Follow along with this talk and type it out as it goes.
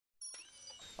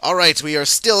Alright, we are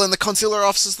still in the Consular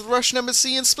offices of the Russian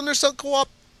Embassy in Splinter Cell Co-op.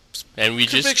 And we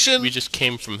Conviction. just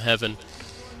came from heaven.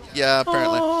 Yeah,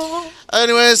 apparently.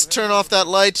 Anyways, turn off that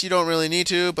light. You don't really need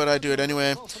to, but I do it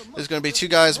anyway. There's going to be two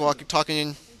guys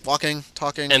talking,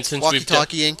 And since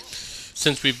walkie-talkieing.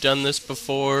 Since we've done this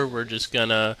before, we're just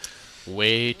gonna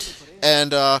wait.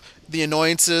 And the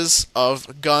annoyances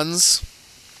of guns.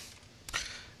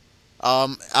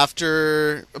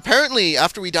 After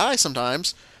we die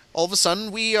sometimes, all of a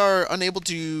sudden we are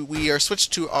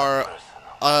switched to our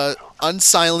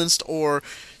unsilenced or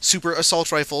super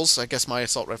assault rifles. I guess my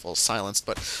assault rifle is silenced,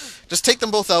 but just take them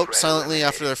both out silently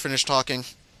after they're finished talking.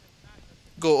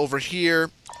 Go over here,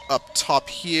 up top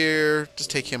here, just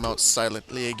take him out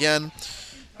silently again.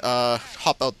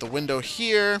 Hop out the window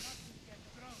here.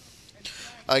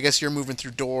 I guess you're moving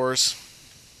through doors.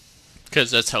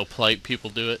 Because that's how polite people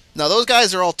do it. Now those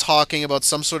guys are all talking about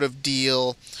some sort of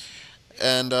deal,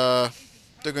 and they're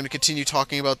going to continue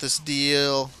talking about this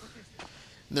deal.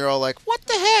 And they're all like, "What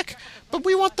the heck? But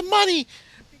we want the money!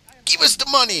 Give us the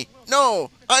money!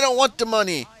 No, I don't want the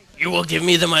money! You will give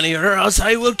me the money or else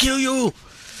I will kill you!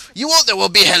 There will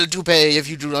be hell to pay if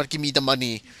you do not give me the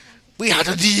money! We had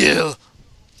a deal!"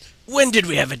 When did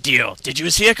we have a deal? Did you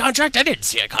see a contract? I didn't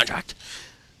see a contract.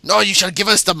 No, you shall give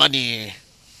us the money!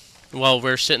 Well,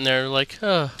 we're sitting there like,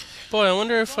 oh, boy, I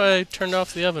wonder if I turned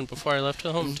off the oven before I left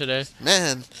home today.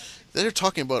 Man, they're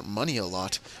talking about money a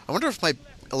lot. I wonder if my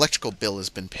electrical bill has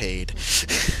been paid.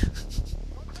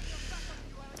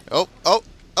 Oh,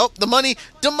 the money!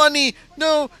 The money!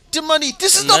 No, the money!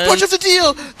 This is not part of the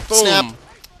deal! Boom. Snap.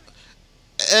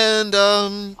 And,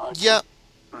 yeah.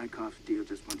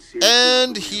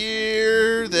 And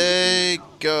here they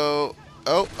go.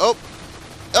 Oh,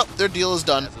 their deal is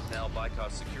done.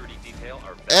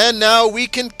 And now we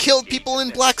can kill people in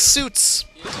black suits.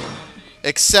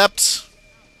 Except...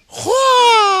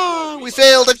 we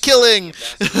failed at killing!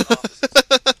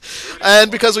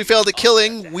 And because we failed at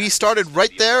killing, we started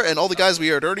right there, and all the guys we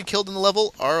had already killed in the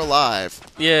level are alive.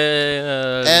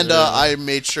 Yeah. And I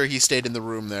made sure he stayed in the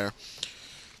room there.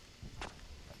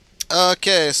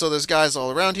 Okay, so there's guys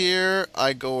all around here.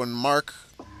 I go and mark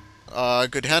a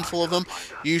good handful of them.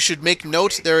 You should make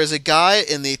note there is a guy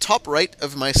in the top right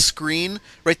of my screen,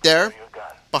 right there,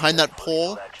 behind that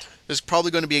pole. There's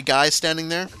probably going to be a guy standing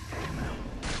there.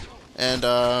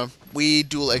 And we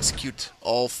dual execute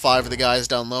all 5 of the guys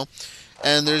down low.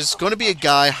 And there's going to be a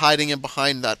guy hiding in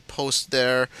behind that post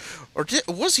there. Or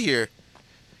was he here?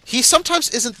 He sometimes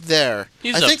isn't there.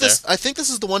 He's up there. I think this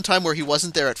is the one time where he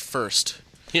wasn't there at first.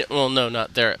 Yeah, well, no,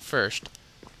 not there at first.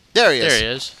 There he is. There he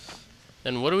is.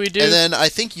 And what do we do? And then I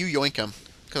think you yoink him.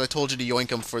 Because I told you to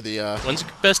yoink him for the... When's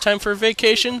the best time for a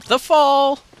vacation? The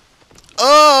fall!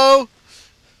 Oh!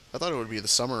 I thought it would be the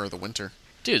summer or the winter.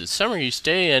 Dude, the summer you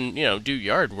stay and, do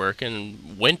yard work,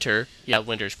 and winter, yeah,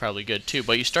 winter's probably good too,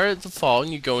 but you start at the fall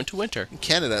and you go into winter. In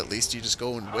Canada, at least, you just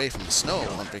go away from the snow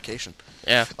on vacation.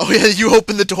 Yeah. Oh yeah, you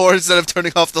open the door instead of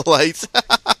turning off the lights.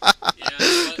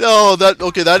 No,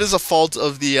 that is a fault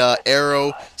of the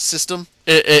arrow system.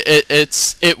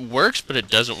 It works, but it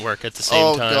doesn't work at the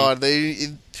same time. Oh god,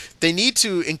 they need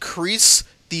to increase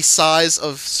the size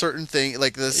of certain things,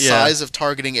 like the size of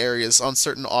targeting areas on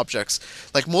certain objects.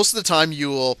 Like most of the time you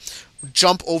will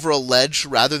jump over a ledge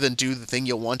rather than do the thing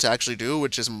you'll want to actually do,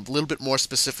 which is a little bit more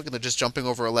specific than just jumping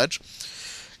over a ledge.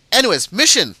 Anyways,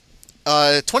 mission.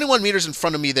 21 meters in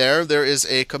front of me there is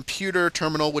a computer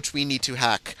terminal which we need to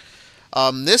hack.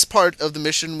 This part of the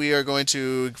mission we are going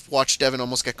to watch Devin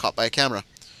almost get caught by a camera.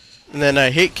 And then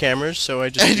I hate cameras, so I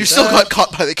just And you still got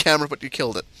caught by the camera, but you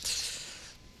killed it.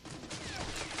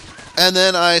 And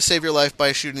then I save your life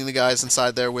by shooting the guys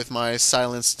inside there with my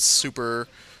silenced super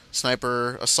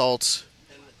sniper assault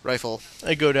rifle.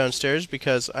 I go downstairs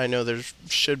because I know there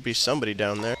should be somebody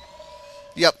down there.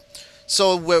 Yep.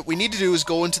 So what we need to do is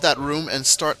go into that room and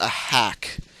start a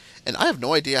hack. And I have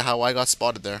no idea how I got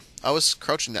spotted there. I was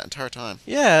crouching that entire time.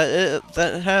 Yeah,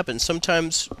 that happens.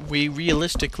 Sometimes we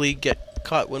realistically get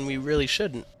caught when we really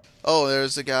shouldn't. Oh,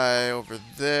 there's a guy over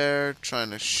there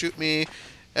trying to shoot me.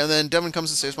 And then Devin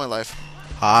comes and saves my life.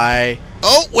 Hi.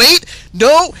 Oh, wait!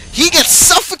 No! He gets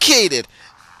suffocated!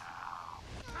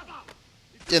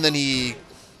 And then he...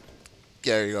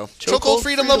 There you go. Chokehold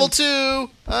freedom level 2!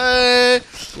 Hi!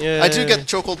 Yeah. I do get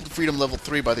chokehold freedom level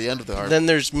 3 by the end of the hard. Then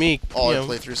there's me. All our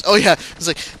playthroughs. Oh yeah! It's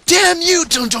like, damn you!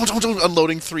 Don't!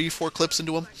 Unloading 3-4 clips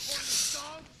into him.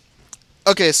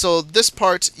 Okay, so this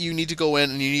part, you need to go in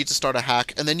and you need to start a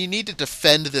hack, and then you need to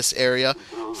defend this area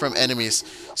from enemies.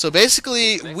 So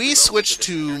basically, we switch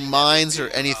to mines or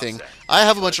anything. I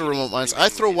have a bunch of remote mines. I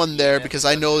throw one there because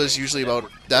I know there's usually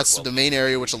that's the main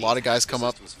area which a lot of guys come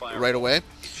up right away.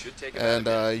 And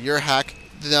your hack.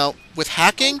 Now, with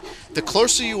hacking, the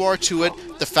closer you are to it,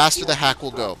 the faster the hack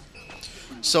will go.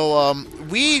 So,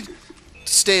 we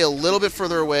stay a little bit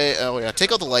further away. Oh, yeah,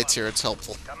 take out the lights here. It's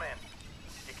helpful.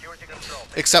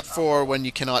 Except for when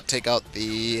you cannot take out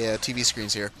the TV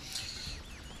screens here.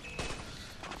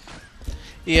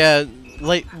 Yeah,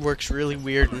 light works really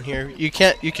weird in here. You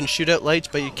can shoot out lights,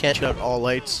 but you can't shoot out all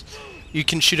lights. You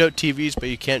can shoot out TVs, but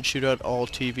you can't shoot out all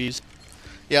TVs.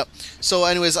 Yep. So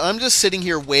anyways, I'm just sitting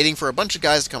here waiting for a bunch of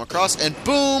guys to come across, and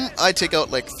boom, I take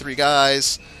out like 3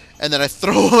 guys, and then I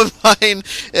throw a mine,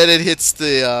 and it hits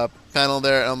the panel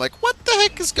there, and I'm like, what the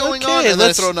heck is going on? And then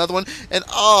I throw another one, and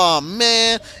oh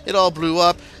man, it all blew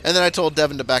up, and then I told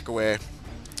Devin to back away,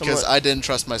 because I didn't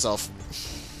trust myself.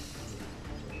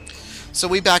 So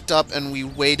we backed up, and we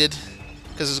waited,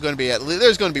 because there's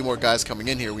going to be more guys coming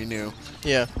in here, we knew.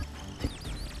 Yeah.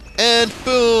 And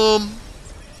boom!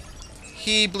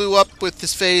 He blew up with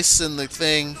his face and the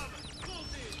thing.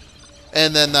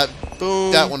 And then that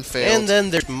one failed. And then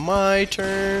there's my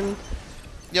turn.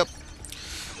 Yep.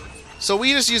 So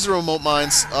we just use the remote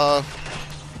mines. Oh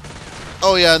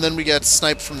yeah, and then we get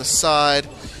sniped from the side.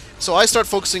 So I start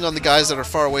focusing on the guys that are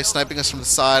far away, sniping us from the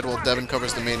side, while Devin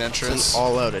covers the main entrance. It's an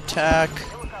all-out attack.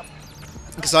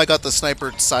 Because I got the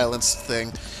sniper silence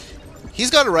thing.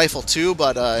 He's got a rifle too,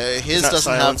 but his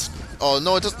doesn't have... Oh,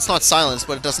 no, it's not silenced,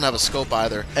 but it doesn't have a scope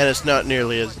either. And it's not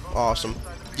nearly as awesome.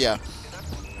 Yeah.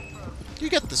 You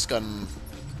get this gun.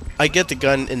 I get the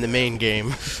gun in the main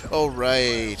game. Oh,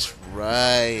 right.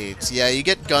 Right. Yeah, you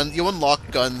get gun. You unlock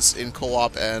guns in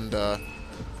co-op and,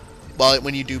 well,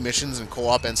 when you do missions in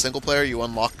co-op and single player, you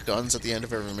unlock guns at the end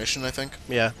of every mission, I think.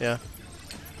 Yeah, yeah.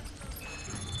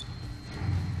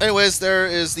 Anyways,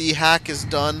 the hack is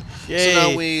done. Yay. So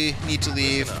now we need to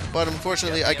leave. But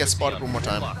unfortunately, I get spotted one more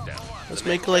time. Let's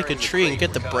make like a tree and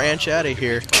get the branch out of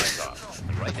here.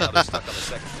 No.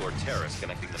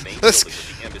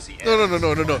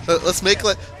 Let's make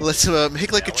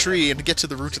like a tree and get to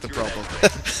the root of the problem.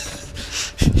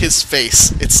 His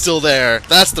face, it's still there.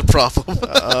 That's the problem.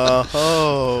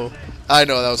 Oh. I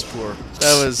know, that was poor.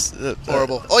 That was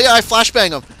horrible. Oh yeah, I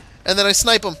flashbang him, and then I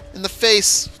snipe him in the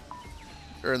face,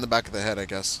 or in the back of the head, I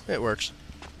guess. It works.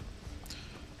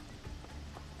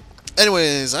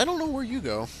 Anyways, I don't know where you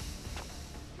go.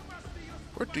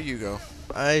 Where do you go?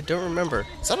 I don't remember.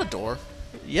 Is that a door?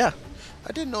 Yeah.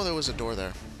 I didn't know there was a door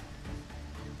there.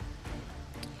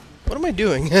 What am I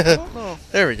doing? I don't know.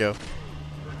 There we go.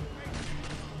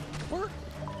 Where?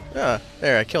 Ah,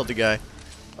 there, I killed the guy.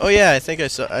 Oh yeah, I think I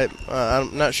saw...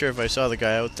 I'm not sure if I saw the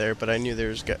guy out there, but I knew there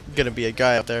was gonna be a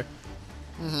guy out there.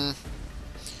 Mm-hmm.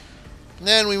 And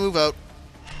then we move out.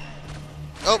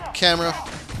 Oh, camera.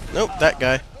 Nope, that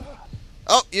guy.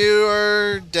 Oh, you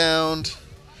are downed.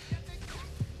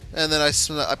 And then I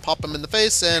pop him in the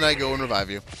face, and I go and revive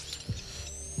you.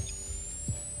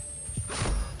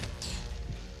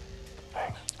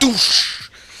 Doosh!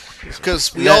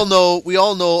 Because we all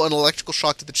know an electrical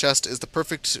shock to the chest is the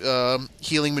perfect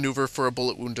healing maneuver for a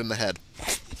bullet wound in the head.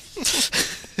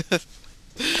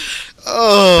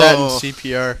 Oh. That and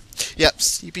CPR. Yep,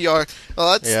 CPR.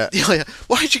 Oh, that's, yeah. Yeah.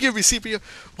 Why'd you give me CPR?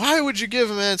 Why would you give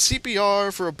a man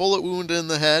CPR for a bullet wound in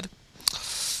the head?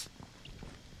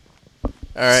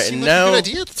 Alright, and like now... a good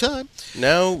idea at the time.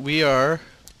 Now we are...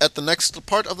 at the next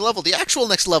part of the level. The actual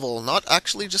next level. Not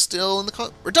actually just still in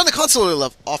the... We're done the consular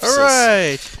offices.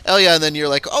 Alright! Oh yeah, and then you're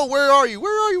like, oh, where are you?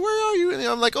 Where are you? Where are you? And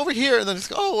I'm like, over here. And then it's,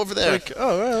 oh, over there. Like,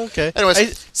 oh, well, okay.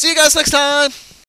 Anyways, see you guys next time!